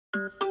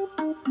Everybody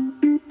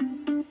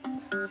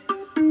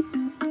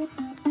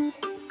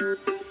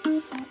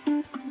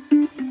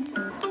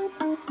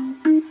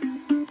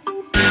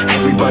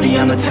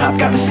on the top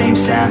got the same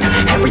sound.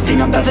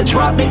 Everything I'm about to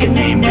drop, make a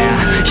name now.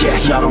 Yeah,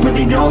 y'all don't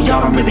really know,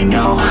 y'all don't really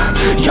know.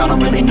 Y'all don't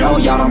really know,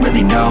 y'all don't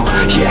really know.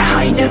 Yeah,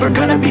 I ain't never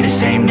gonna be the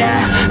same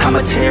now.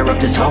 I'ma tear up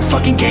this whole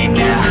fucking game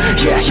now.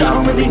 Yeah, y'all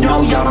don't really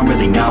know, y'all don't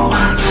really know.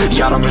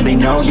 Y'all don't really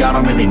know, y'all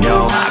don't really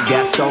know. I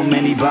got so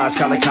many bars,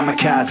 call it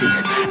kamikaze.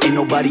 Ain't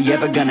nobody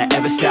ever gonna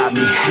ever stop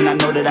me. And I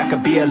know that I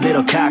could be a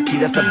little cocky.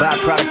 That's the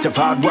byproduct of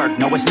hard work,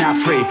 no it's not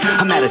free.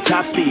 I'm at a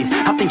top speed,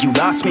 I think you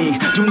lost me.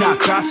 Do not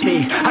cross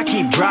me, I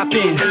keep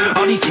dropping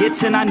all these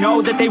hits and I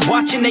know that they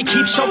watching. They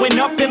keep showing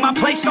up in my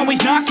place,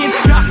 always knocking.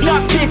 Knock,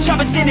 knock, bitch, I've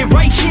been standing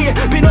right here.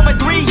 Been over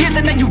 3 years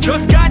and then you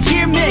just got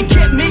here. Man,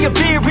 get me a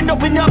beer and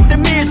open up the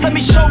mirrors. Let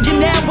me show you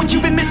now what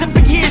you've been missing for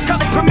years.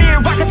 Call it premiere,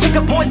 I can take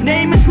a boy's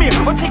name and smear,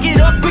 or take it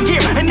up a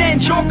gear and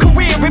end your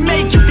career and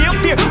make you feel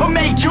fear, or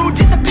make you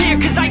disappear.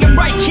 Cause I am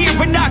right here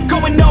and not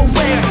going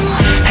nowhere.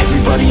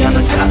 Everybody on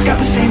the top got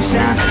the same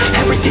sound.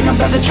 Everything I'm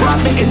about to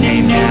drop, make a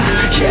name now.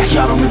 Yeah,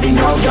 y'all don't really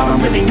know, y'all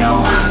don't really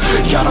know.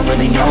 Y'all don't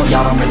really know,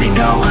 y'all don't really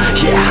know.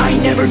 Yeah, I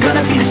ain't never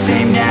gonna be the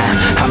same now.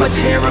 I'ma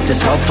tear up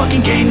this whole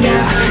fucking game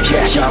now.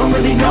 Yeah, y'all don't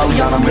really know,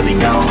 y'all don't really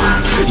know.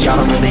 Y'all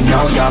don't really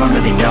know, y'all don't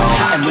really know.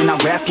 And when I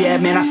rap, yeah,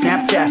 man, I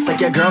snap fast.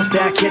 Like your girl's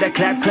back, hit a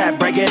clap, clap,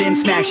 break it in,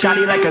 smack.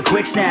 Shotty like a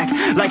quick snack,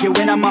 like it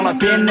when I'm all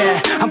up in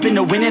there. I'm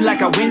finna win it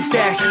like I win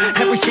stacks.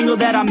 Every single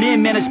that I'm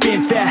in, man, it's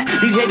been fat.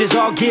 These haters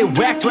all get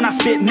whacked when I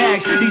spit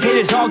max. These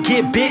haters all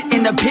get bit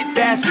in the pit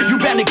fast. You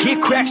better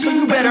get cracked, so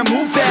you better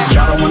move back.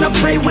 Y'all don't wanna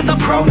play with a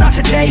pro, not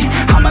today.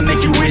 I'ma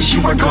make you wish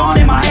you were gone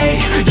in my A.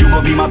 You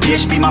gon' be my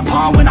bitch, be my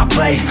pawn when I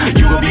play.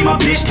 You gon' be my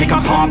bitch, take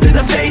my palm to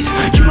the face.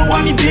 You know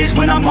I'm in biz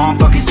when I'm on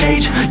fucking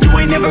stage. You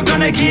ain't never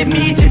gonna get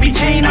me to be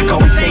tame. I go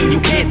insane, you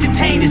can't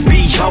detain this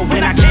B.O.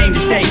 when I came to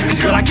stay. Cause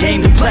girl, I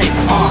came to play.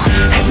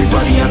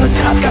 Everybody on the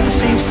top got the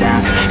same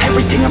sound.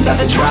 Everything I'm about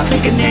to drop,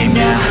 make a name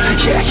now.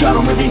 Yeah, y'all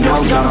don't really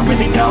know, y'all don't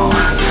really know.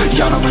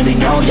 Y'all don't really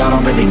know, y'all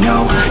don't really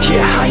know.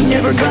 Yeah, I ain't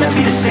never gonna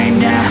be the same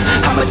now.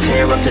 I'ma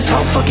tear up this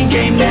whole fucking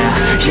game now.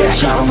 Yeah,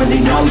 y'all don't really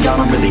know, y'all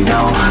don't really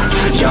know.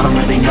 Y'all don't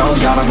really know,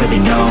 y'all don't really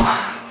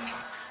know.